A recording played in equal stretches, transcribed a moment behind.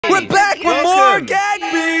We're back with more Welcome. Gang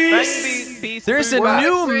Beasts. There's a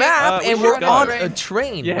new map, and we're on a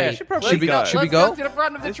train. Yeah, Wait, should probably should we go. Should we Let's go? to the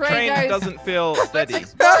front of the This train, train guys. doesn't feel Let's steady.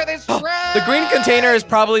 explore this train. The green container is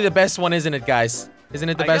probably the best one, isn't it, guys? Isn't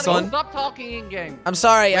it the best Jelly, one? Stop talking in game. I'm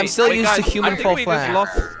sorry, I'm still used to guys, human I think full we flat.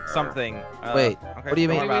 just lost something. Wait, okay, what do you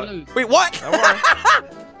don't mean? worry about What did we it. lose? Wait, what? Don't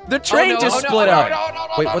worry. The train just split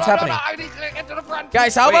up. Wait, what's happening? I need to get to the front.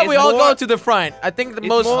 Guys, how Wait, about we is all more- go to the front? I think the Is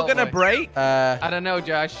most. more gonna break? I don't know,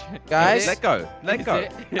 Josh. Guys? Let go. Let go.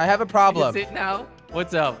 I have a problem. Is it now?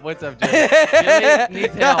 What's up? What's up, Jelly? Jelly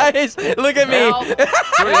needs help. Guys, look at me. Help.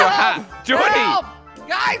 Jordy, your hat. Jordy. Help.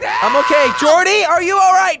 Guys, help. I'm okay. Jordy, are you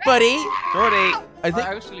all right, buddy? Jordy. I think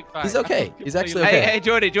I'm actually fine. he's okay. He's actually Hey, okay. hey,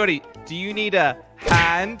 Jordy. Do you need a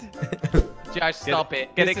hand? Josh, stop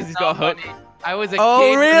it. Get it, This 'cause is he's got a not hook. funny. I was a Oh,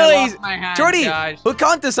 kid when I really? lost my hand, Jordy, Josh. hook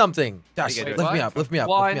onto something. Josh, Wait, lift me what? up. Lift me up.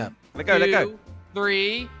 One, Lift me up. Let go. Let go. 2,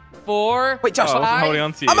 3, 4. Wait, Josh, Oh, I'm 5. holding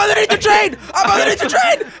on to you. I'm underneath the train. I'm underneath the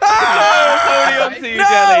train. I'm Ah! holding on to you,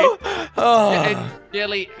 No. Jelly. Oh.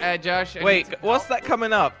 Jelly, Josh. I Wait, need to- what's that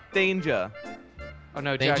coming up? Danger. Oh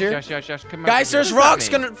no, Danger? Josh, come Guys, over there's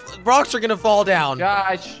here. rocks are gonna fall down.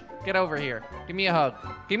 Josh, get over here. Give me a hug.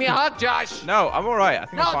 Give me a hug, Josh. No, I'm all right. I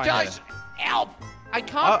think No, I'm fine Josh, here. help. I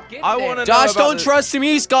can't get I there. wanna know Josh, about don't the- trust him.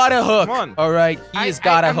 He's got a hook. Come on. All right, he's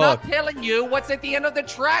got a I'm hook. not telling you what's at the end of the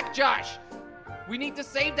track, Josh. We need to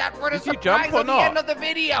save that for the Did you surprise jump or at the not? end of the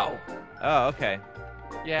video. Oh, okay.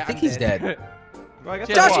 Yeah, I think I'm he's dead. Well, I guess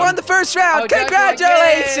Josh Josh I won the first round. Oh, Josh won.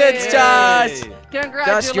 Congratulations, Yay. Josh.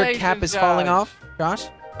 Congratulations, Josh, your cap is falling off. Josh,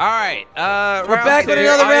 All right. We're round back with two.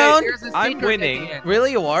 another round. There's a I'm secret at winning. the end.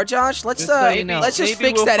 really, you are, Josh? Let's Just so you know. let's just Maybe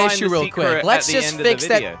fix we'll that find issue the real secret quick. at Let's the just end of the fix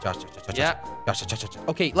that. video. Josh.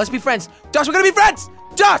 Okay, let's be friends. Josh, we're gonna be friends.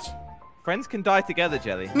 Josh. Friends can die together,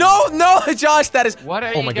 Jelly. No, Josh, that is. What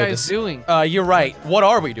are Oh you my guys goodness. doing? You're right. What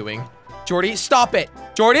are we doing? Jordy, stop it.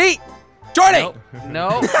 Jordy. Jordy.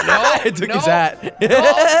 No, I took his hat.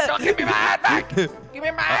 No, don't give me my hat back. Give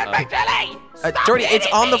me my hat back, Jelly. Jordy, it's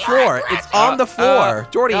on the floor. It's on the floor.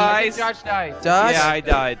 Jordy. guys. Josh died. Josh. Yeah, I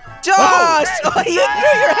died. Josh. Oh, you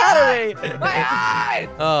threw your hat away. My hat.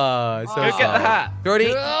 Oh, so Go get the sorry. hat.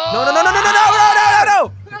 Jordy. No.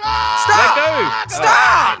 No. Stop. Let go.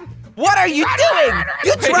 Stop! What are you doing?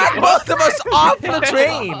 You dragged both of us off the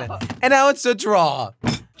train. And now it's a draw.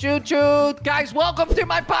 Choo choo, guys! Welcome to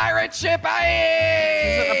my pirate ship.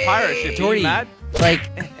 This isn't a pirate ship. Are Jordy, you mad? like,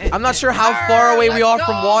 I'm not sure how far away we are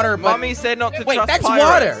from water, but... Mommy said not to Wait, trust that's pirates.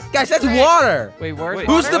 water. Guys, that's water. Wait, where's Wait,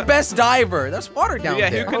 Who's water? the best diver? There's water down Yeah,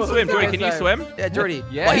 there. who can swim? Jordy, can you swim? Yeah, Jordy.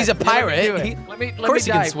 Yeah, Well, he's a let me pirate. do it. He- Let me of course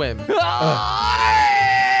he can dive. swim. I'm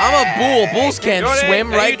I'm a bull. Bulls can't Jordy, swim,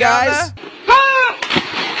 are you right, down guys? there?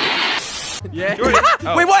 Yeah. Jordy.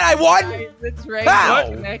 Oh. Wait, what? I won? It's right How?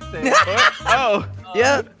 connected. What? Oh.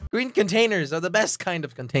 Yeah. Green containers are the best kind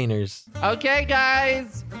of containers. Okay,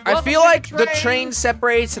 guys. I Welcome feel to like the train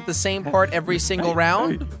separates at the same part every single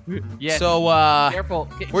round. Yes. So, Careful.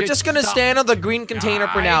 we're just gonna Stop. stand on the green container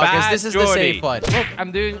for now, because Bad this is the Jordy. safe one. Look,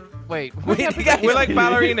 I'm doing. Wait. Wait, you guys- We're like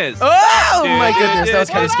ballerinas. Oh my goodness, that was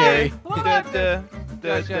kind of scary. Hold Da, on. da,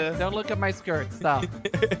 da, Josh, da. don't look at my skirt. Stop.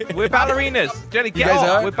 We're ballerinas. Jelly, get guys off.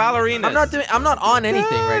 are? We're ballerinas. I'm not on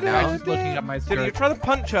anything right I'm now. just looking at my Jelly, you skirt. try to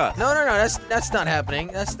punch us. No, that's not happening.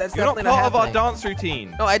 That's You're not definitely part of our happening. dance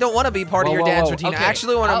routine. No, I don't want to be part of Whoa, your whoa, dance whoa. routine. Okay. I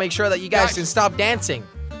actually want to I'll- make sure that you guys Josh. can stop dancing.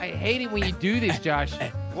 I hate it when you do this, Josh.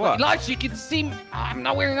 What? Look, you can see me. I'm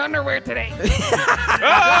not wearing underwear today.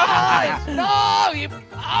 Ah! No, you.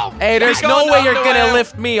 Oh, Hey, there's You no got way you're gonna underwear.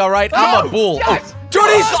 lift me, all right? I'm a Oh, bull. yes.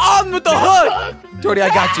 Jordy's on with the hook. Jordy, I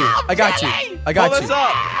got you. I got you. I got Pull you. us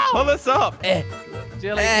up. Pull us up. Eh,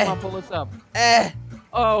 Jelly, Eh. come on, pull us up. eh.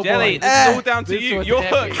 Oh, Jelly, boy. this is all down to This you. was Your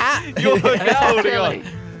epic. hook. Ha- Your hook is Help, holding Jelly.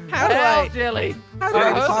 on. How do I? Help, Jelly. How do My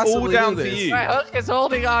I This is hook- all possibly down do to this? you. My hook is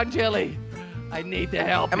holding on, Jelly. I need the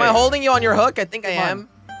help. Am I holding you on your hook? I think I Come on. am.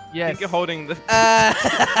 I Yes. think you're holding the.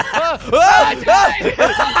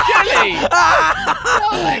 Jelly.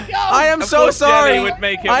 Oh my God. I am Of so course sorry. Jelly would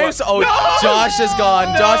make it I am work. so. Oh, Josh is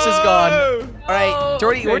gone. Josh is gone. No! All right, No.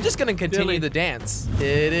 Jordy, we're Okay. just gonna continue Dilly. the dance. I was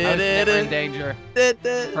never in Wait, danger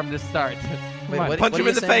from the start. Come on. what Punch are him you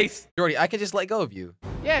in the saying? face. Jordy, I can just let go of you.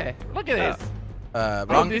 Yeah, look at this.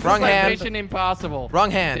 Wrong This is wrong like hand. Mission Impossible.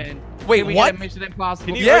 Wrong hand. Then Wait, can we what? Get a Mission Impossible.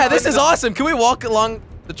 Can you Yeah, open this is it up? awesome. Can we walk along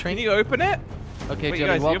the Can train? you open it? Okay, Wait,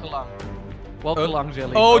 Jelly, guys, walk you- along. Walk along,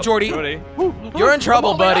 Jelly. Oh, Jordy, Jordy. you're in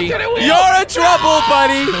trouble, I'm holding buddy. onto the wheel. You're in trouble,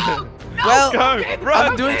 buddy. Well, Go.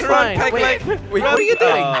 Run. I'm doing Run, fine. peg Wait, leg. wait, Run. what are you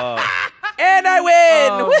doing? Oh. And I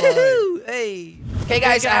win! Oh, Woohoo! Hey. Okay,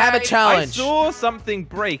 guys, I have a guys, I challenge. saw something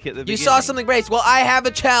break at the You beginning. saw something great. Well, I have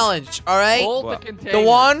a challenge, all right? Hold the What? container. The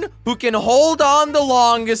one who can hold on the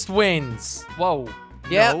longest wins. Whoa.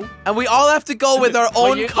 Yeah, No. and we all have to go with our Well,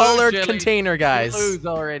 own you lose, colored Jelly. container, guys. You lose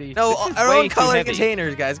already. No, This is our way own too colored heavy.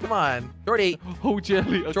 containers, guys. Come on, Jordy. Oh,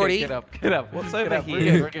 Jelly. Okay, Jordy. get up. Get up. What's Get over up. We're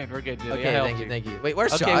here? good. We're good. Jelly. Okay, I helped thank you, you. thank you. Wait,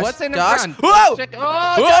 where's Okay, Josh? what's in the Josh? front? Whoa! Check-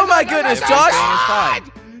 Oh my goodness, Josh!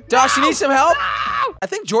 God! Josh, you need some help? I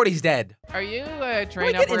think Jordy's dead. Are you a Can train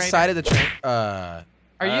we get operator? inside of the train?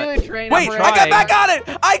 Are you a train Wait, operator? I got back on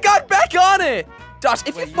it! I got back on it! Josh,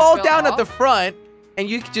 if Wait, you you fall fell down at off? the front and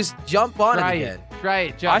you could just jump on Try it it. again. Try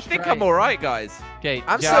it, Josh. I think try I'm it. all right, guys. Okay,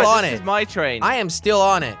 I'm Josh. still on This it. is my train. I am still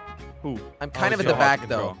on it. Ooh. I'm kind Oh, of at it's the hard back to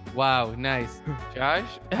though. control. Wow, nice. Josh?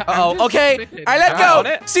 Uh-oh, okay. I let Josh on go.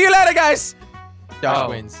 it. See you later, guys. Josh Oh.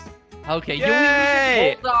 wins. Okay,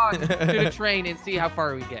 Yay! you hold on to the train and see how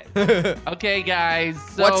far we get. Okay, guys.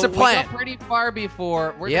 So What's the plan? We got pretty far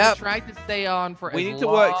before. We're Yep. gonna try to stay on for. We as need to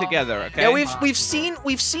work long- together, okay? Yeah,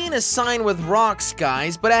 we've seen a sign with rocks,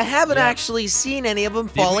 guys, but I haven't Yeah. actually seen any of them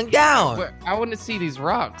falling down. I want to see these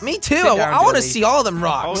rocks. Me too. Sit down, I want to Jelly. see all of them Oh,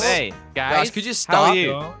 rocks. hey. Guys. Josh, could you How stop? are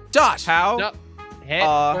you? Josh, How? No. Head.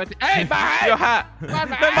 Uh, Hey, my hat. Your hat. My No,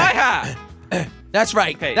 hat. my hat. that's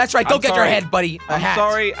right. Okay, That's right. Don't I'm get your sorry. head, buddy. A I'm hat.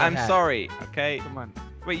 sorry. A I'm hat. sorry. Okay. Come on.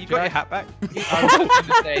 Wait, you got your Josh? hat back? I was just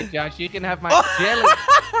gonna say, Josh, you can have my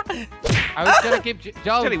jelly. I was gonna give Joe.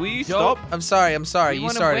 Jelly, will you Joe, stop? I'm sorry. I'm sorry. We You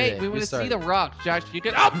wanna started wait. it. We You want to see started the it. rocks, Josh. You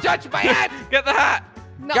can. Oh, touch my hat. Get the hat.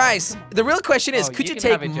 No. Guys, the real question is, Oh, could you you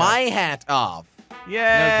can have take it, Josh. my hat off?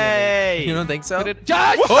 Yay. You don't think so? Put it-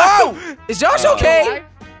 Josh. Whoa! Is Josh Oh. okay?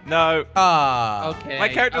 No. Ah, Okay. My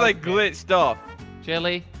character like okay. glitched off.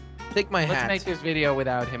 Jelly, take my let's hat. make this video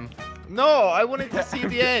without him. No, I wanted to see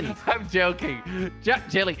the end. I'm joking.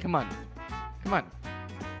 Jelly, come on. Come on.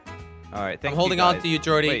 All right, thank I'm holding you on guys. to you,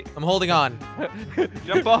 Jordy. Wait. I'm holding on.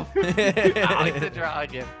 Jump off. Alex the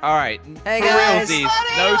dragon. All right. Hey For guys.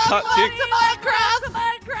 realsies, no touching.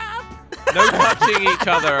 No touching each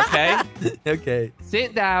other, okay? Okay.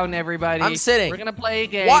 Sit down, everybody. I'm sitting. We're gonna play a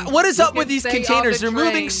game. What is You up with can these stay on containers? the They're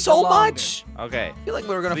moving train so longer. much. Okay. I feel like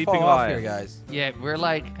we were gonna Sleeping fall off here, lions. guys. Yeah, we're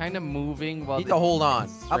like kind of moving while Need to hold on.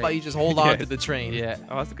 How about you just hold on Yeah. to the train? Yeah,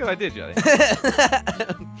 Oh, that's a good idea, Jelly.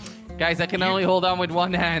 guys, I can only hold on with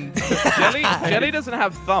one hand. Jelly doesn't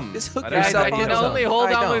have thumbs. Just hook I don't Guys, yourself I think can he does. only hold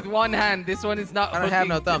I on don't. with one hand. This one is not. I don't have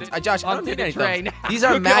no hooking thumbs. to the- Josh, I don't onto need the any train. thumbs. These are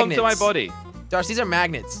Hook it magnets. onto my body. Josh, these are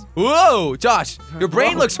magnets. Whoa, Josh, your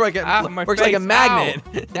brain looks like Ow, a my works like a face.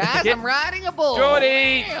 magnet. Guys, I'm riding a bull.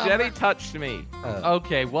 Jordy! Damn. Jelly touched me.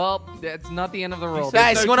 Okay, well, that's not the end of the road. said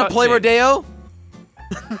Guys, no you want to play touching. rodeo?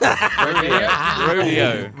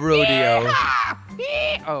 Rodeo. Rodeo.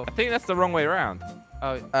 Oh, I think that's the wrong way around.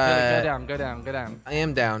 oh, go down, go down, go down. I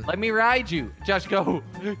am down. Let me ride you. Josh, go.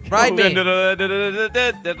 Ride me.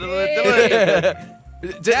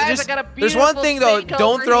 Guys, I got a There's one beautiful thing though. steak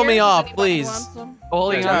Don't over throw me here. off, Does anybody please. want some?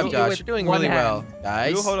 Holding Good on job, to you Josh. with You're doing one really well, hand.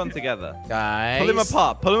 guys. You hold on together. Guys. Pull him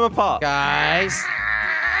apart. Pull him apart. Guys.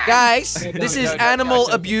 Guys, this is no, no, animal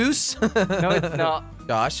no. abuse. No, it's not.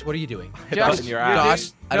 Josh, what are you doing? Josh, in your you're ass. Josh,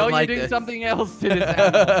 doing- I don't no, like you're doing this. something else to this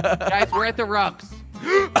animal. Guys, we're at the rocks.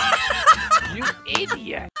 You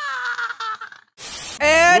idiot.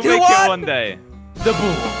 And We'll who make it won? one day. The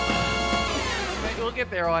bull. We'll get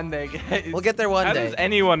there one day, guys. We'll get there one How day. does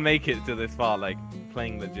anyone make it to this far, like,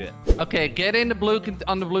 playing legit? Okay, get in the blue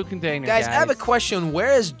on the blue container, Guys, I have a question.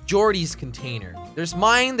 Where is Jordy's container? There's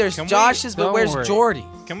mine, there's Can we- Josh's, but Don't where's worry. Jordy's?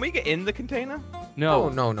 Can we get in the container? No,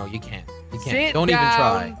 No. no, you can't. You can't. Sit Don't even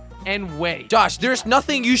try. down and wait. Josh, there's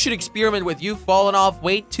nothing you should experiment with. You've fallen off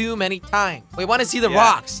way too many times. We want to see the Yeah.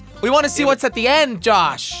 rocks. We want to see Yeah, what's at the end,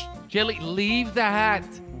 Josh. Jelly, leave the hat.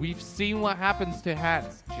 We've seen what happens to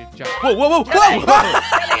hats. Josh. Whoa, whoa, whoa, Jelly, whoa!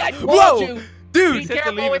 Jelly, I told Whoa! you. You Dude, said to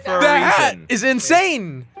careful leave with it for a the that. hat reason. is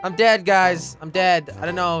insane. I'm dead, guys. I'm dead. I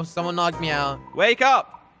don't know. Someone knocked me out. Wake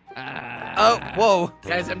up! Oh, whoa.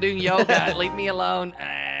 Guys, I'm doing yoga. Leave me alone.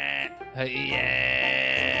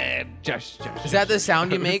 Yeah. Josh. Is that the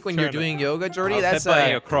sound you make when you're Trying to- doing yoga, Jordy? I was That's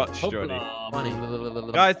headbutting your crotch, Jordy.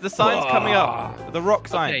 funny. Guys, the sign's coming up. The rock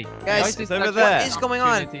sign. Okay. Guys, it's over what there. is going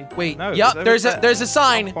on? Opportunity. Wait, No, yup, it's over there's a there.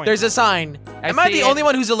 sign. Point. There's a sign. I Am I see the it. only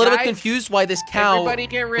one who's a little bit Guys, confused why this cow everybody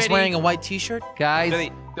get is ready. wearing a white t-shirt? Guys,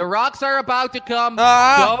 Jelly. the rocks are about to come.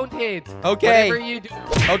 Ah. Don't hit. Okay. Whatever you do.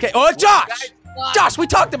 Okay. Oh, Josh! Guys, what? Josh, we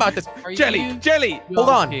talked about this. Are Jelly, you jelly! Hold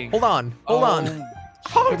on. joking? Hold on. Hold on.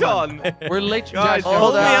 Hold on! We're literally Guys, Hold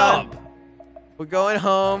hold me on. up! We're going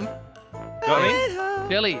home. Got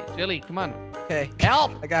me? Jelly, come on. Okay.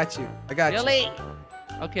 Help! I got you. I got you. Jelly!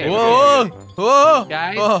 Okay. Whoa! Whoa!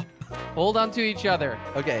 Guys. Whoa. Hold on to each other.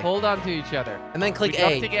 Okay. Hold on to each other. And then click We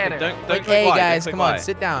jump A. together. Don't Click click A, Y, guys. don't Come click on. Y.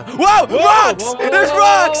 Sit down. Whoa! Whoa, Rocks! whoa, whoa, There's whoa,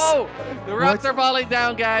 rocks! whoa, whoa. The rocks are falling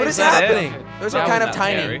down, guys. What is that it? happening? Those That are kind of was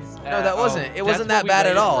tiny. scary. No, that wasn't. It wasn't that's that what we bad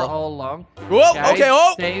at waited for all. along. Whoa, Guys, okay,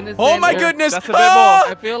 oh. stay in the Oh my center. goodness. That's a bit more. Ah!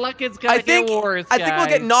 I feel like it's gonna get worse, I think we'll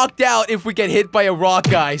get guys. knocked out if we get hit by a rock,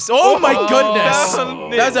 guys. Oh my goodness. no.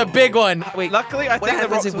 That was a big one. Wait, Luckily, I what think the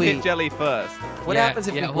happens rocks if will we- hit Jelly first. what Yeah, happens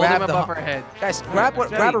if yeah, we hold him grab the above our head. Guys, grab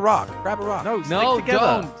a rock. Grab a rock. No, No, stick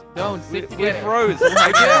together. don't stick We're together. bros. We'll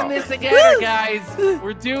hang We're out. doing this together, guys.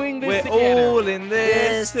 We're doing this We're together. all in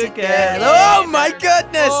this together. Oh my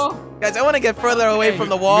goodness. Oh. Guys, I want to get further away from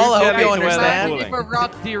the wall. I Move hope you Jelly to where they're understand. falling. If a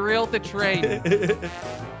rock derailed the train.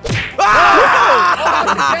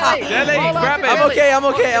 Ah! Jelly, Hold on grab to it. I'm Jelly. okay, I'm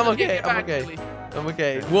Hold okay, on, I'm get okay, it I'm back, okay. Jelly. I'm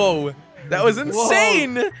okay. Whoa. That was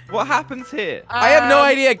insane. What happens here? I have no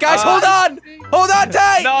idea. Guys, hold on. Hold on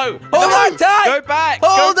tight. No. Hold no. on tight. Go back.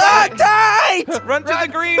 Hold go back. on tight. Run to the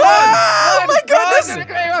green one. Oh my goodness.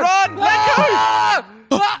 Run. Let go. Ah!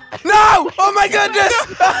 No! Oh my goodness!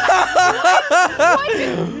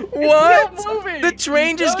 What? It's still moving. The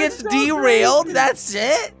train just No, gets it's still derailed? That's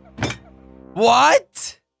it?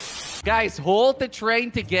 What? Guys, hold the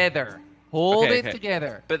train together. Hold Okay, it okay.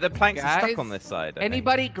 together. But the planks are Guys, stuck on this side. I think.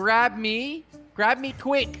 Anybody grab me? Grab me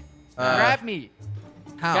quick. Grab me.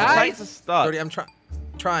 How? The Guys? planks are stuck. Brody, I'm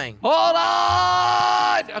trying. Hold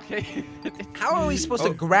on. Okay. How are we supposed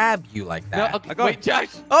to grab you like No, that? okay. I got Wait, it. Josh.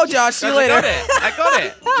 Oh, Josh, see you Guys, later. I got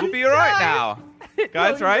it. We'll be alright now.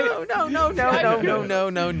 Guys, right? No.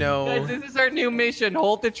 Guys, this is our new mission.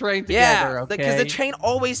 Hold the train Yeah, together, okay? because the train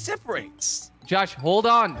always separates. Josh, hold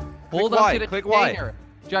on. Hold on Y, to the click Y. container.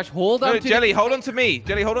 Josh, hold on No, to Jelly, the hold on to me.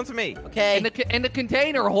 Jelly, hold on to me. Okay. in the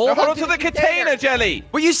container. No, Hold hold on to the container, Jelly.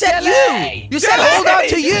 Well, you said Jelly! you. You said hold on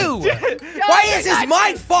to you. Why is this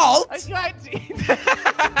my fault? I got you.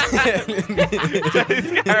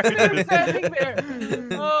 Jelly's Standing there.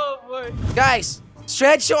 Oh boy. Guys,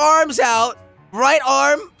 stretch your arms out. Right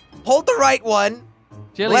arm, hold the right one.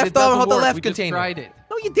 Jelly, Left it doesn't arm, hold the work. left We just container. tried it.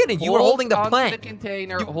 No, you didn't. You were holding the Hold plank. onto the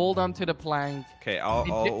container. Hold on to the plank. Okay, I'll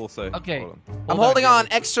also. Okay. Hold on. I'm Hold holding on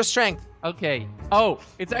Jelly. extra strength. Okay. Oh,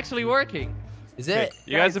 it's actually working. Is Okay, it?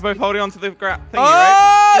 you guys are both holding on to the thingy, Oh,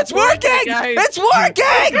 right? it's working! guys. It's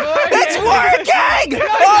working! working. It's working!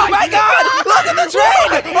 Oh my God! Look at the train!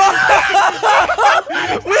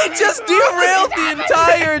 We just derailed the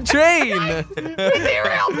entire train.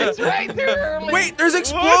 Derailed the train too early. Wait, there's What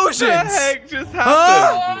explosions. the heck just Huh?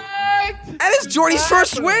 happened? What? And it's Jordy's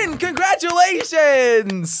first win.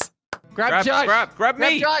 Congratulations! Grab Josh. Grab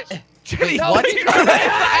me. Grab Josh. Jelly, No, What? you grabbed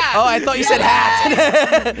that. Oh, I thought you said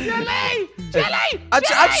hat. Jelly! Jelly!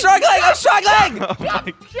 I'm struggling. I'm struggling. Oh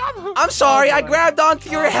my Jump! I'm sorry. I grabbed onto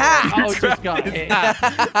your hat. Oh, just got hit.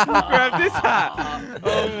 Grab this hat.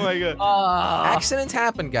 Oh my god. Accidents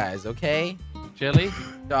happen, guys. Okay. Jelly,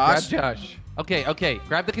 grab Josh. Josh. Okay.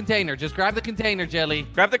 Grab the container. Just grab the container, Jelly.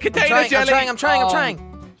 Grab the I'm container, trying. Jelly. I'm trying.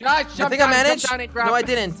 Josh, I jump think I down, managed. Jump down and grab No, I it.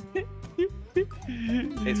 didn't.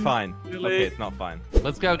 It's fine. Okay, it's not fine.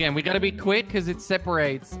 Let's go again. We gotta be quick because it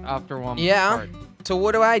separates after one Yeah. part. So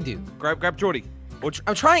what do I do? Grab Jordy.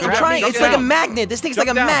 I'm trying. Grab me, It's jump like a down. magnet. This thing's Jump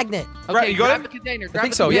like a down. magnet. Okay, you got grab him? the container. I Grab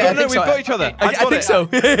think the so. container. Yeah, I No, think we've so. got each other. I got think it. so.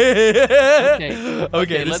 Okay.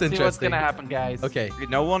 Okay, let's this is see what's interesting. gonna happen, guys. Okay.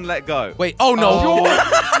 No one let go. Wait. Oh no. Oh.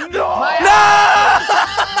 No.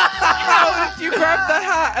 How did you grab the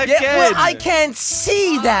hat again? Yeah, well, I can't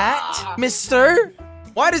see that, mister.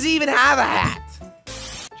 Why does he even have a hat?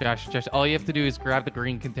 Josh, all you have to do is grab the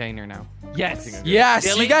green container now. Yes. Yes,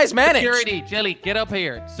 Jelly, you guys managed. Security, Jelly, get up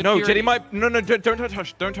here. No, Security. Jelly might. No, don't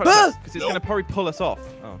touch. Don't touch Huh? us, because it's gonna probably pull us off.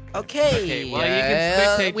 Oh. Okay. Okay, well, you can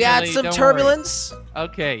spectate, we had Jelly, some don't turbulence.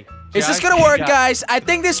 Okay. Is this Josh, gonna you work, got- guys? I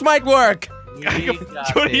think this might work. you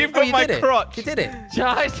got Jordy, it. you've Oh, got you my did it. crotch. You did it.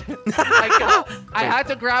 Josh, I had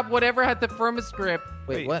to grab whatever had the firmest grip.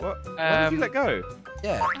 Wait, what? Why did you let go?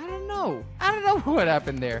 Yeah. I don't know. I don't know what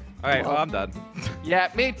happened there. All right, well, I'm done. Yeah,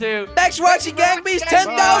 me too. Thanks for watching, Gang Beast.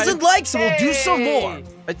 10,000 likes, and we'll do some more. Hey.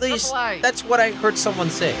 At least Double like. that's what I heard someone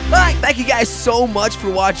say. All right, thank you guys so much for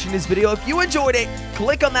watching this video. If you enjoyed it,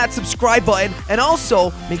 click on that subscribe button, and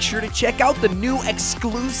also make sure to check out the new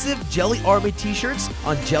exclusive Jelly Army t-shirts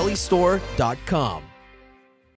on jellystore.com.